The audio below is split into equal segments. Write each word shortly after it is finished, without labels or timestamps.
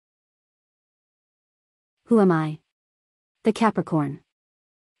Who am I? The Capricorn.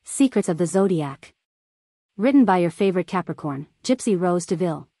 Secrets of the Zodiac. Written by your favorite Capricorn, Gypsy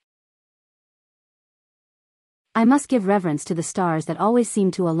Deville. I must give reverence to the stars that always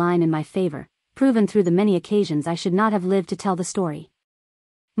seem to align in my favor, proven through the many occasions I should not have lived to tell the story.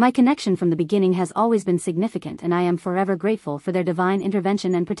 My connection from the beginning has always been significant, and I am forever grateful for their divine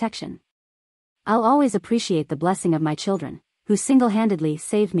intervention and protection. I'll always appreciate the blessing of my children, who single-handedly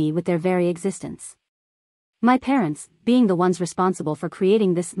saved me with their very existence. My parents, being the ones responsible for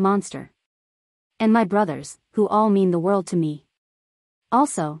creating this monster. And my brothers, who all mean the world to me.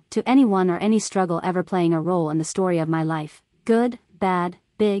 Also, to anyone or any struggle ever playing a role in the story of my life, good, bad,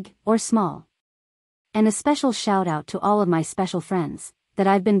 big, or small. And a special shout out to all of my special friends, that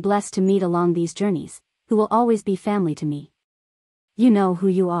I've been blessed to meet along these journeys, who will always be family to me. You know who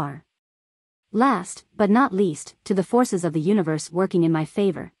you are. Last, but not least, to the forces of the universe working in my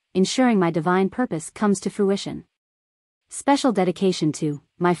favor, ensuring my divine purpose comes to fruition. Special dedication to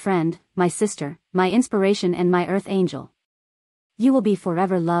my friend, my sister, my inspiration, and my earth angel. You will be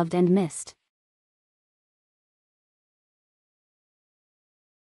forever loved and missed.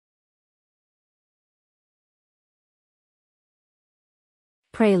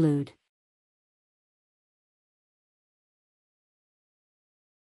 Prelude.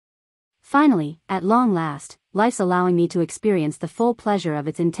 Finally, at long last, life's allowing me to experience the full pleasure of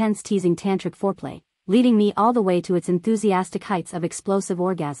its intense teasing tantric foreplay, leading me all the way to its enthusiastic heights of explosive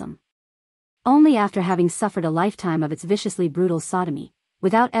orgasm. Only after having suffered a lifetime of its viciously brutal sodomy,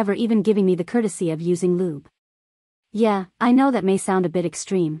 without ever even giving me the courtesy of using lube. Yeah, I know that may sound a bit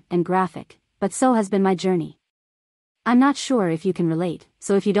extreme and graphic, but so has been my journey. I'm not sure if you can relate,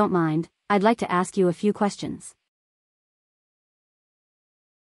 so if you don't mind, I'd like to ask you a few questions.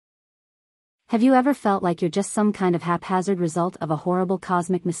 Have you ever felt like you're just some kind of haphazard result of a horrible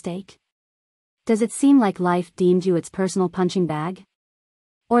cosmic mistake? Does it seem like life deemed you its personal punching bag?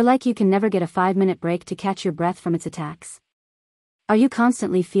 Or like you can never get a 5-minute break to catch your breath from its attacks? Are you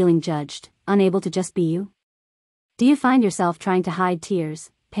constantly feeling judged, unable to just be you? Do you find yourself trying to hide tears,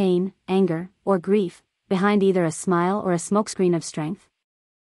 pain, anger, or grief, behind either a smile or a smokescreen of strength?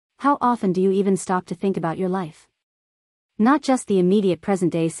 How often do you even stop to think about your life? Not just the immediate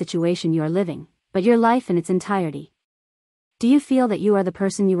present-day situation you are living, but your life in its entirety. Do you feel that you are the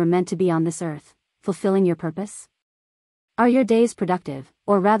person you were meant to be on this earth, fulfilling your purpose? Are your days productive,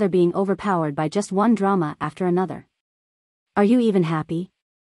 or rather being overpowered by just one drama after another? Are you even happy?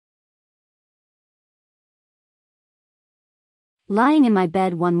 Lying in my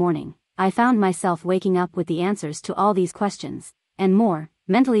bed one morning, I found myself waking up with the answers to all these questions, and more,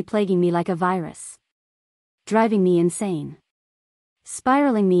 mentally plaguing me like a virus. Driving me insane.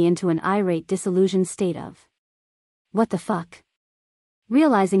 Spiraling me into an irate, disillusioned state of what the fuck?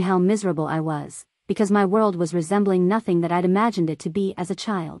 Realizing how miserable I was, because my world was resembling nothing that I'd imagined it to be as a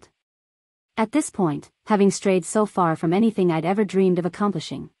child. At this point, having strayed so far from anything I'd ever dreamed of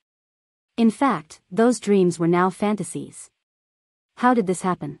accomplishing. In fact, those dreams were now fantasies. How did this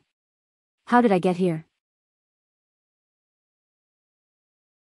happen? How did I get here?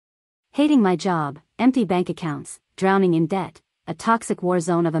 Hating my job, empty bank accounts, drowning in debt, a toxic war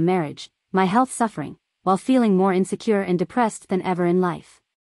zone of a marriage, my health suffering, while feeling more insecure and depressed than ever in life.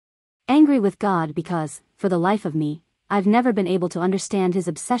 Angry with God because, for the life of me, I've never been able to understand his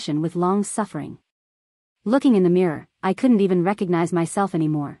obsession with long suffering. Looking in the mirror, I couldn't even recognize myself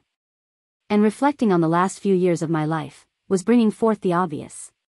anymore. And reflecting on the last few years of my life, was bringing forth the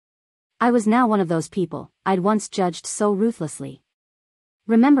obvious. I was now one of those people I'd once judged so ruthlessly.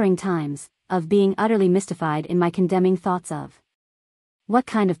 Remembering times of being utterly mystified in my condemning thoughts of what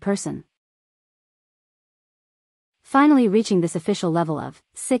kind of person? Finally reaching this official level of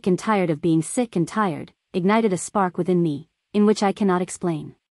sick and tired of being sick and tired, ignited a spark within me, in which I cannot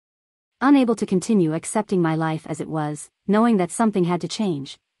explain. Unable to continue accepting my life as it was, knowing that something had to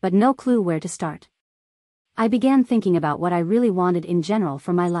change, but no clue where to start. I began thinking about what I really wanted in general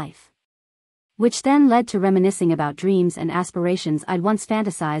for my life. Which then led to reminiscing about dreams and aspirations I'd once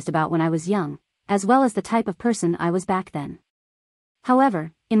fantasized about when I was young, as well as the type of person I was back then.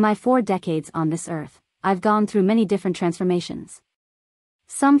 However, in my 4 decades on this earth, I've gone through many different transformations.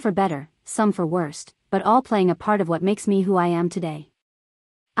 Some for better, some for worst, but all playing a part of what makes me who I am today.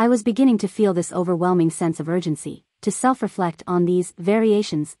 I was beginning to feel this overwhelming sense of urgency, to self-reflect on these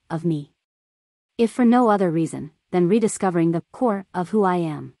variations of me. If for no other reason than rediscovering the core of who I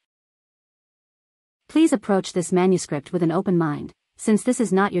am. Please approach this manuscript with an open mind, since this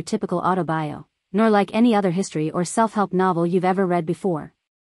is not your typical autobio, nor like any other history or self-help novel you've ever read before.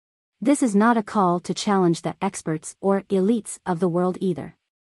 This is not a call to challenge the experts or elites of the world either.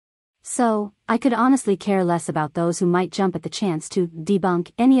 So, I could honestly care less about those who might jump at the chance to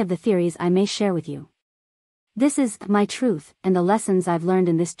debunk any of the theories I may share with you. This is my truth and the lessons I've learned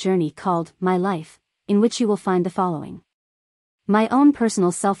in this journey called my life, in which you will find the following. My own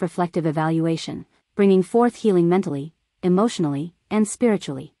personal self-reflective evaluation, bringing forth healing mentally, emotionally, and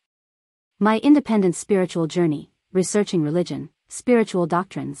spiritually. My independent spiritual journey, researching religion, spiritual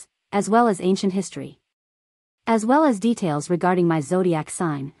doctrines, as well as ancient history. As well as details regarding my zodiac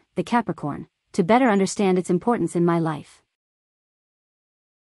sign, the Capricorn, to better understand its importance in my life.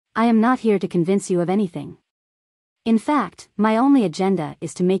 I am not here to convince you of anything. In fact, my only agenda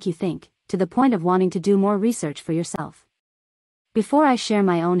is to make you think, to the point of wanting to do more research for yourself. Before I share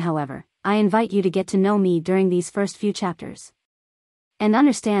my own, however, I invite you to get to know me during these first few chapters. And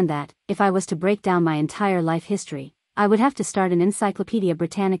understand that, if I was to break down my entire life history, I would have to start an Encyclopedia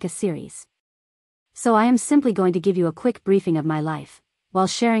Britannica series. So I am simply going to give you a quick briefing of my life, while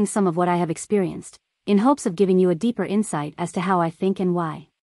sharing some of what I have experienced, in hopes of giving you a deeper insight as to how I think and why.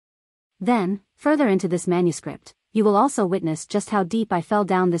 Then, further into this manuscript, you will also witness just how deep I fell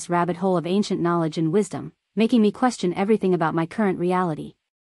down this rabbit hole of ancient knowledge and wisdom, making me question everything about my current reality.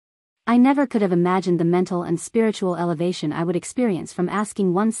 I never could have imagined the mental and spiritual elevation I would experience from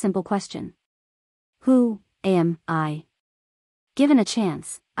asking one simple question. Who am I? Given a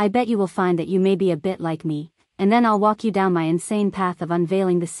chance, I bet you will find that you may be a bit like me, and then I'll walk you down my insane path of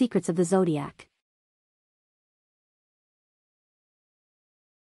unveiling the secrets of the Zodiac.